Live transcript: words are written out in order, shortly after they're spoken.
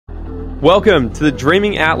Welcome to the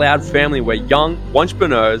Dreaming Out Loud family, where young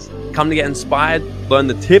entrepreneurs come to get inspired, learn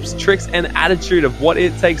the tips, tricks, and attitude of what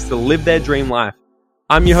it takes to live their dream life.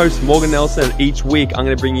 I'm your host, Morgan Nelson, and each week I'm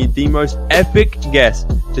going to bring you the most epic guests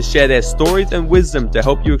to share their stories and wisdom to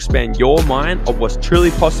help you expand your mind of what's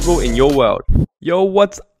truly possible in your world. Yo,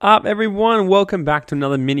 what's up, everyone? Welcome back to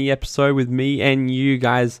another mini episode with me and you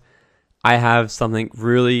guys. I have something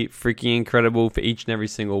really freaking incredible for each and every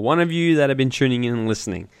single one of you that have been tuning in and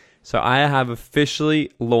listening. So I have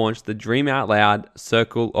officially launched the Dream Out Loud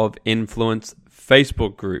Circle of Influence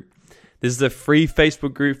Facebook group. This is a free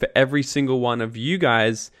Facebook group for every single one of you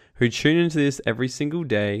guys who tune into this every single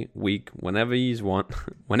day, week, whenever you want,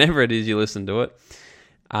 whenever it is you listen to it.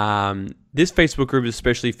 This Facebook group is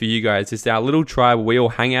especially for you guys. It's our little tribe. We all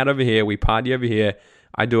hang out over here. We party over here.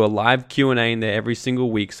 I do a live Q&A in there every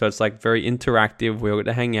single week, so it's like very interactive. We all get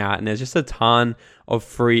to hang out, and there's just a ton of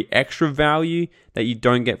free extra value that you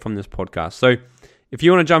don't get from this podcast. So if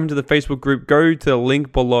you want to jump into the Facebook group, go to the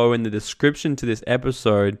link below in the description to this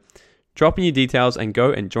episode, drop in your details, and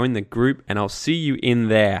go and join the group, and I'll see you in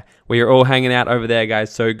there. We are all hanging out over there,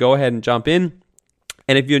 guys, so go ahead and jump in.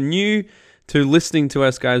 And if you're new to listening to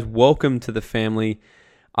us, guys, welcome to the family.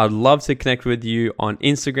 I'd love to connect with you on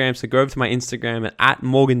Instagram, so go over to my Instagram at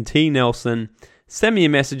Morgan T. Nelson. Send me a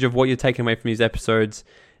message of what you're taking away from these episodes.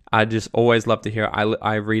 I just always love to hear.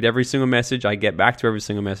 I read every single message. I get back to every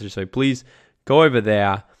single message, so please go over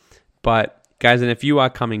there. But guys, and if you are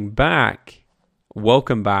coming back,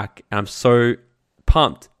 welcome back. And I'm so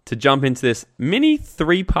pumped to jump into this mini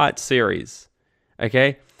 3-part series,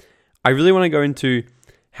 okay? I really want to go into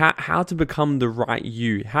how to become the right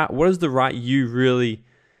you. What does the right you really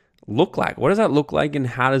look like? What does that look like, and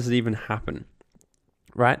how does it even happen,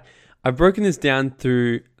 right? I've broken this down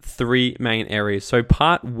through 3 main areas. So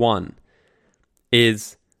part 1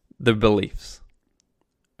 is the beliefs,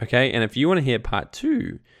 okay? And if you want to hear part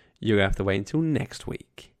 2, you have to wait until next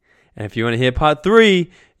week. And if you want to hear part 3,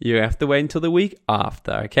 you have to wait until the week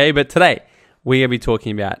after, okay? But today, we're going to be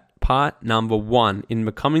talking about part number 1 in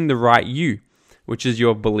becoming the right you, which is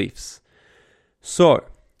your beliefs. So,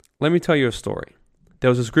 let me tell you a story. There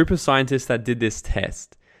was this group of scientists that did this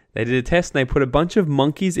test. They did a test and they put a bunch of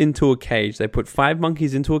monkeys into a cage. They put 5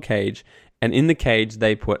 monkeys into a cage, and in the cage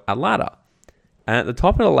they put a ladder. And at the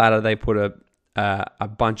top of the ladder they put a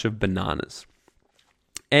bunch of bananas.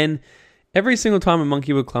 And every single time a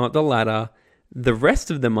monkey would climb up the ladder, the rest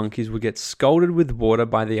of the monkeys would get scalded with water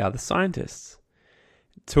by the other scientists.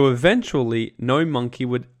 So eventually no monkey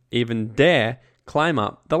would even dare climb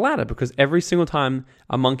up the ladder, because every single time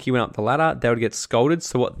a monkey went up the ladder, they would get scolded.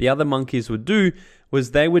 So what the other monkeys would do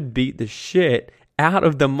was they would beat the shit out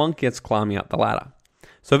of the monkey that's climbing up the ladder.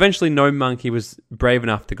 So eventually no monkey was brave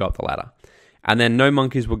enough to go up the ladder. And then no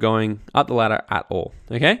monkeys were going up the ladder at all.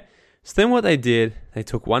 Okay? So then what they did, they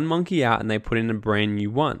took one monkey out and they put in a brand new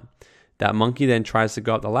one. That monkey then tries to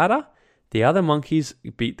go up the ladder. The other monkeys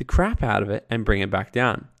beat the crap out of it and bring it back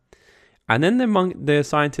down. And then the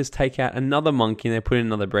scientists take out another monkey and they put in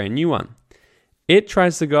another brand new one. It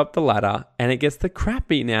tries to go up the ladder and it gets the crap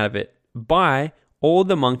beaten out of it by all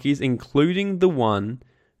the monkeys, including the one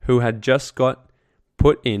who had just got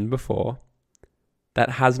put in before,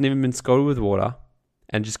 that hasn't even been scalded with water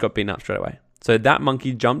and just got beaten up straight away. So that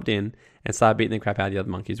monkey jumped in and started beating the crap out of the other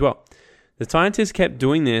monkey as well. The scientists kept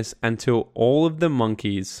doing this until all of the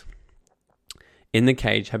monkeys in the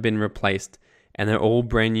cage have been replaced, and they're all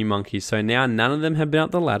brand new monkeys. So now none of them have been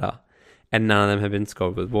up the ladder and none of them have been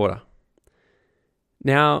scalded with water.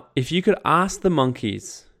 Now, if you could ask the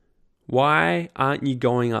monkeys, why aren't you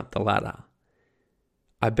going up the ladder?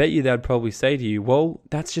 I bet you they'd probably say to you, well,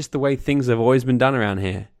 that's just the way things have always been done around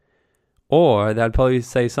here. Or they'd probably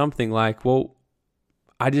say something like, well,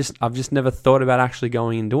 I've just never thought about actually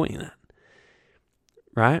going and doing that.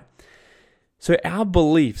 Right? So our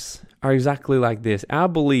beliefs are exactly like this. Our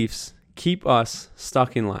beliefs keep us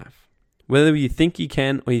stuck in life. Whether you think you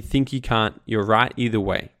can or you think you can't, you're right either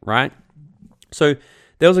way, right? So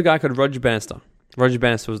there was a guy called Roger Bannister. Roger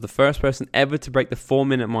Bannister was the first person ever to break the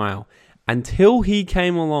 4-minute mile. Until he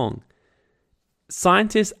came along,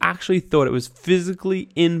 scientists actually thought it was physically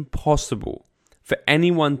impossible for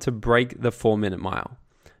anyone to break the 4-minute mile.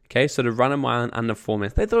 Okay, so to run a mile in under 4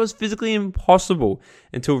 minutes. They thought it was physically impossible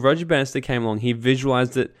until Roger Bannister came along. He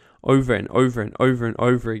visualized it over and over and over and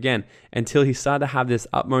over again until he started to have this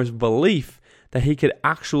utmost belief that he could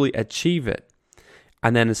actually achieve it.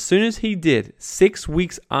 And then as soon as he did, 6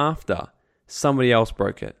 weeks after, somebody else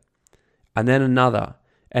broke it. And then another,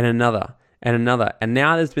 and another, and another. And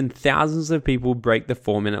now there's been thousands of people break the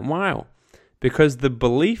 4-minute mile because the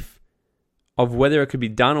belief of whether it could be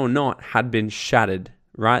done or not had been shattered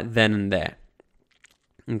right then and there.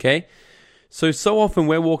 Okay? So often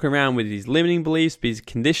we're walking around with these limiting beliefs, these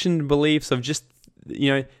conditioned beliefs of just,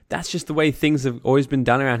 that's just the way things have always been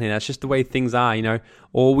done around here. That's just the way things are,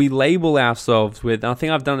 or we label ourselves with, I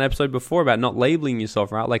think I've done an episode before about not labeling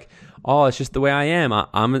yourself, right? Like, oh, it's just the way I am.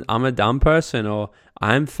 I'm a dumb person, or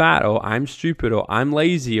I'm fat, or I'm stupid, or I'm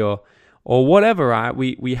lazy, or whatever, right?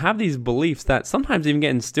 We have these beliefs that sometimes even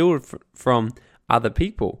get instilled from other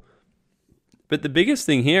people. But the biggest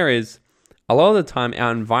thing here is, a lot of the time,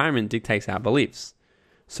 our environment dictates our beliefs.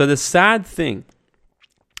 So the sad thing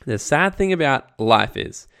about life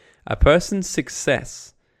is a person's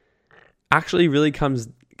success actually really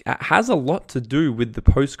has a lot to do with the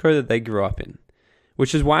postcode that they grew up in,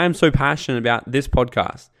 which is why I'm so passionate about this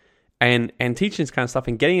podcast and teaching this kind of stuff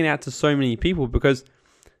and getting it out to so many people, because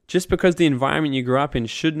just because the environment you grew up in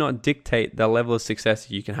should not dictate the level of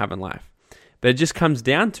success you can have in life. But it just comes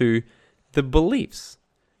down to the beliefs.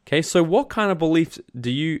 Okay, so what kind of beliefs do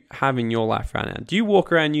you have in your life right now? Do you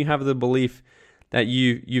walk around and you have the belief that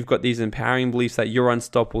you've got these empowering beliefs that you're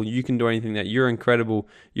unstoppable, you can do anything, that you're incredible,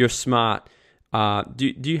 you're smart?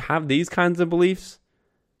 Do you have these kinds of beliefs?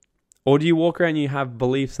 Or do you walk around and you have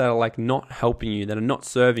beliefs that are like not helping you, that are not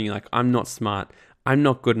serving you, like I'm not smart, I'm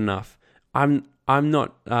not good enough, I'm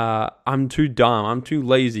too dumb, I'm too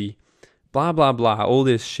lazy, blah, blah, blah, all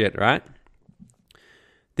this shit, right?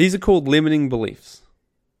 These are called limiting beliefs.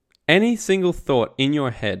 Any single thought in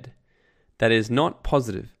your head that is not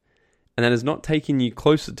positive and that is not taking you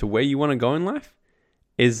closer to where you want to go in life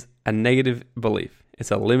is a negative belief.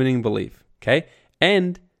 It's a limiting belief, okay?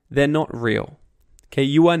 And they're not real, okay?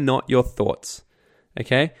 You are not your thoughts,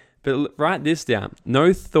 okay? But write this down.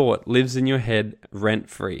 No thought lives in your head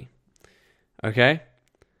rent-free, okay?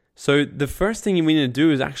 So the first thing you need to do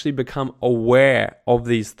is actually become aware of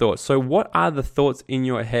these thoughts. So what are the thoughts in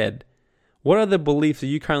your head? What are the beliefs that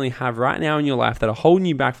you currently have right now in your life that are holding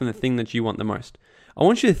you back from the thing that you want the most? I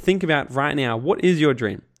want you to think about right now, what is your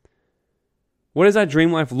dream? What does that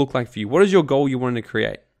dream life look like for you? What is your goal you want to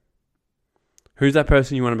create? Who's that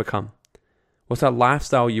person you want to become? What's that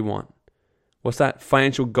lifestyle you want? What's that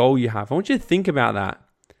financial goal you have? I want you to think about that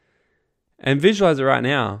and visualize it right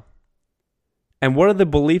now. And what are the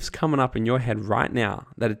beliefs coming up in your head right now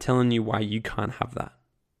that are telling you why you can't have that?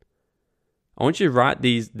 I want you to write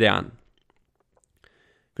these down.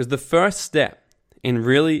 Because the first step in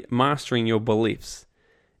really mastering your beliefs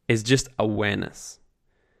is just awareness.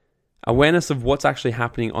 Awareness of what's actually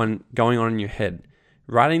going on in your head.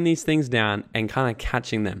 Writing these things down and kind of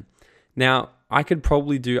catching them. Now, I can't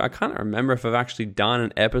remember if I've actually done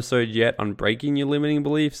an episode yet on breaking your limiting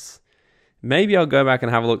beliefs. Maybe I'll go back and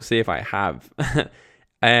have a look, see if I have.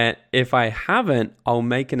 And if I haven't, I'll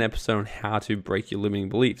make an episode on how to break your limiting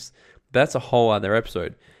beliefs. That's a whole other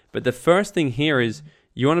episode. But the first thing here is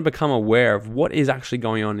you want to become aware of what is actually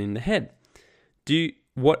going on in the head.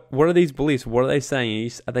 What are these beliefs? What are they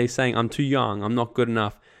saying? Are they saying, I'm too young, I'm not good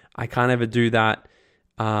enough, I can't ever do that?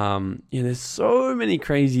 There's so many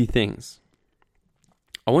crazy things.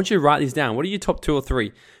 I want you to write these down. What are your top 2 or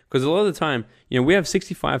 3? Because a lot of the time, we have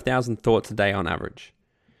 65,000 thoughts a day on average.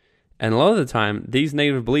 And a lot of the time, these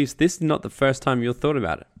negative beliefs, this is not the first time you've thought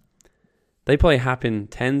about it. They probably happen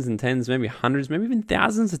tens and tens, maybe hundreds, maybe even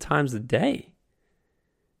thousands of times a day.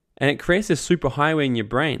 And it creates this super highway in your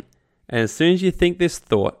brain. And as soon as you think this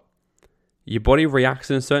thought, your body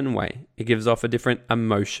reacts in a certain way. It gives off a different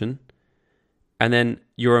emotion. And then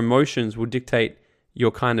your emotions will dictate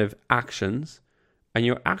your kind of actions. And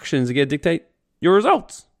your actions are going to dictate your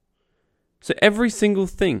results. So every single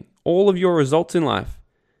thing, all of your results in life,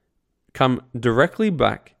 come directly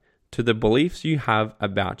back to the beliefs you have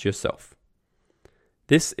about yourself.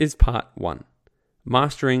 This is part 1.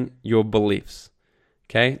 Mastering your beliefs.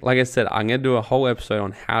 Okay, like I said, I'm going to do a whole episode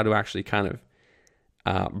on how to actually kind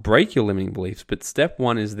of break your limiting beliefs. But step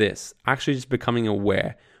 1 is this, actually just becoming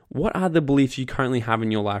aware. What are the beliefs you currently have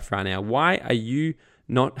in your life right now? Why do you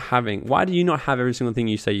not have every single thing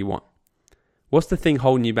you say you want? What's the thing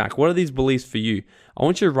holding you back? What are these beliefs for you? I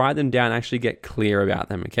want you to write them down and actually get clear about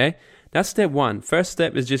them, okay? That's step 1. First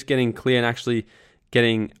step is just getting clear and actually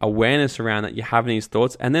getting awareness around that you have these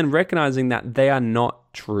thoughts, and then recognizing that they are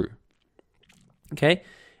not true. Okay?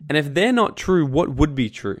 And if they're not true, what would be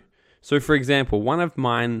true? So for example, one of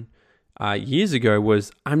mine years ago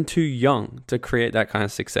was, I'm too young to create that kind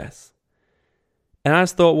of success. And I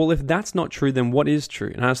just thought, well, if that's not true, then what is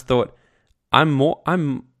true? And I just thought, I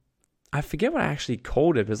forget what I actually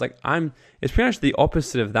called it. It's pretty much the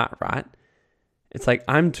opposite of that, right? It's like,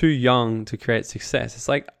 I'm too young to create success. It's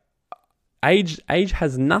like, age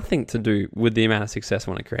has nothing to do with the amount of success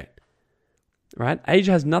I want to create. right? Age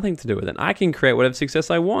has nothing to do with it. I can create whatever success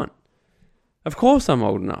I want. Of course I'm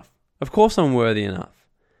old enough. Of course I'm worthy enough.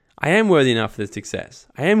 I am worthy enough for this success.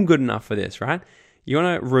 I am good enough for this, right? You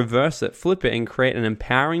want to reverse it, flip it, and create an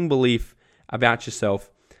empowering belief about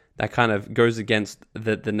yourself that kind of goes against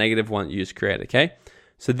the negative one that you just created, okay?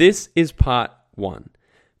 So this is part one.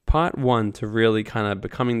 Part one to really kind of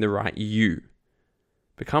becoming the right you.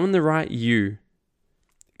 Becoming the right you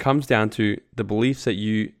comes down to the beliefs that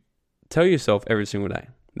you tell yourself every single day.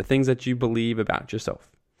 The things that you believe about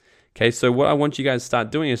yourself. Okay, so what I want you guys to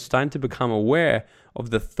start doing is starting to become aware of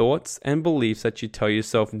the thoughts and beliefs that you tell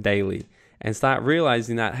yourself daily. And start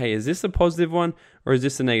realizing that, hey, is this a positive one or is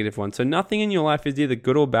this a negative one? So nothing in your life is either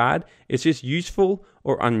good or bad. It's just useful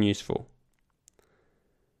or unuseful.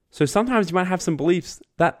 So sometimes you might have some beliefs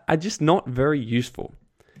that are just not very useful.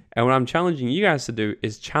 And what I'm challenging you guys to do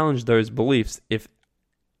is challenge those beliefs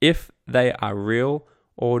if they are real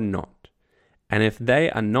or not. And if they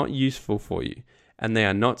are not useful for you and they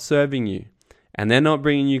are not serving you and they're not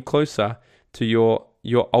bringing you closer to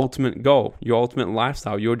your ultimate goal, your ultimate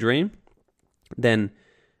lifestyle, your dream, then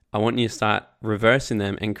I want you to start reversing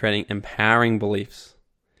them and creating empowering beliefs.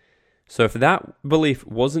 So if that belief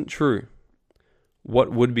wasn't true,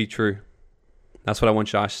 what would be true? That's what I want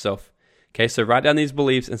you to ask yourself. Okay, so write down these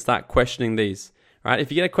beliefs and start questioning these. Right? If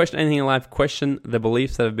you're going to question anything in life, question the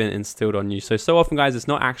beliefs that have been instilled on you. So often, guys, it's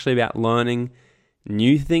not actually about learning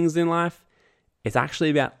new things in life. It's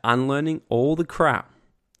actually about unlearning all the crap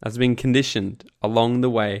that's been conditioned along the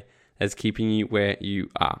way that's keeping you where you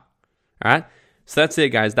are. All right? So that's it,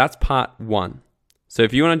 guys. That's part one. So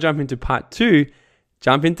if you want to jump into part two,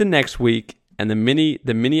 jump into next week. And the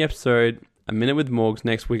mini episode, A Minute with Morgs,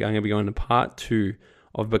 next week, I'm going to be going to part two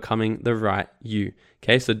of becoming the right you.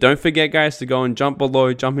 Okay, so don't forget, guys, to go and jump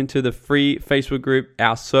into the free Facebook group,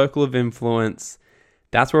 our Circle of Influence.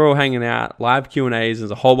 That's where we're all hanging out, live Q&As.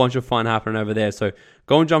 There's a whole bunch of fun happening over there. So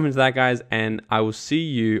go and jump into that, guys, and I will see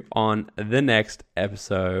you on the next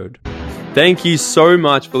episode. Thank you so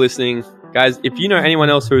much for listening. Guys, if you know anyone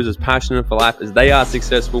else who is as passionate for life as they are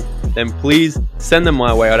successful, then please send them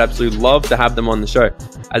my way. I'd absolutely love to have them on the show.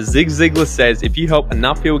 As Zig Ziglar says, if you help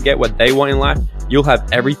enough people get what they want in life, you'll have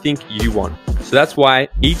everything you want. So that's why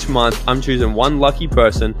each month I'm choosing one lucky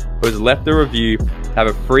person who has left a review to have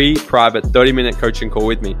a free private 30-minute coaching call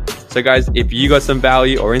with me. So guys, if you got some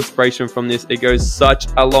value or inspiration from this, it goes such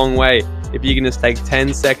a long way. If you can just take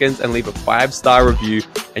 10 seconds and leave a 5-star review,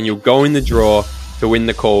 and you'll go in the draw to win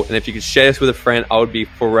the call. And if you could share this with a friend, I would be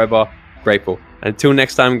forever grateful. And until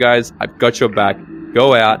next time, guys, I've got your back.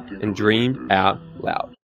 Go out and dream out loud.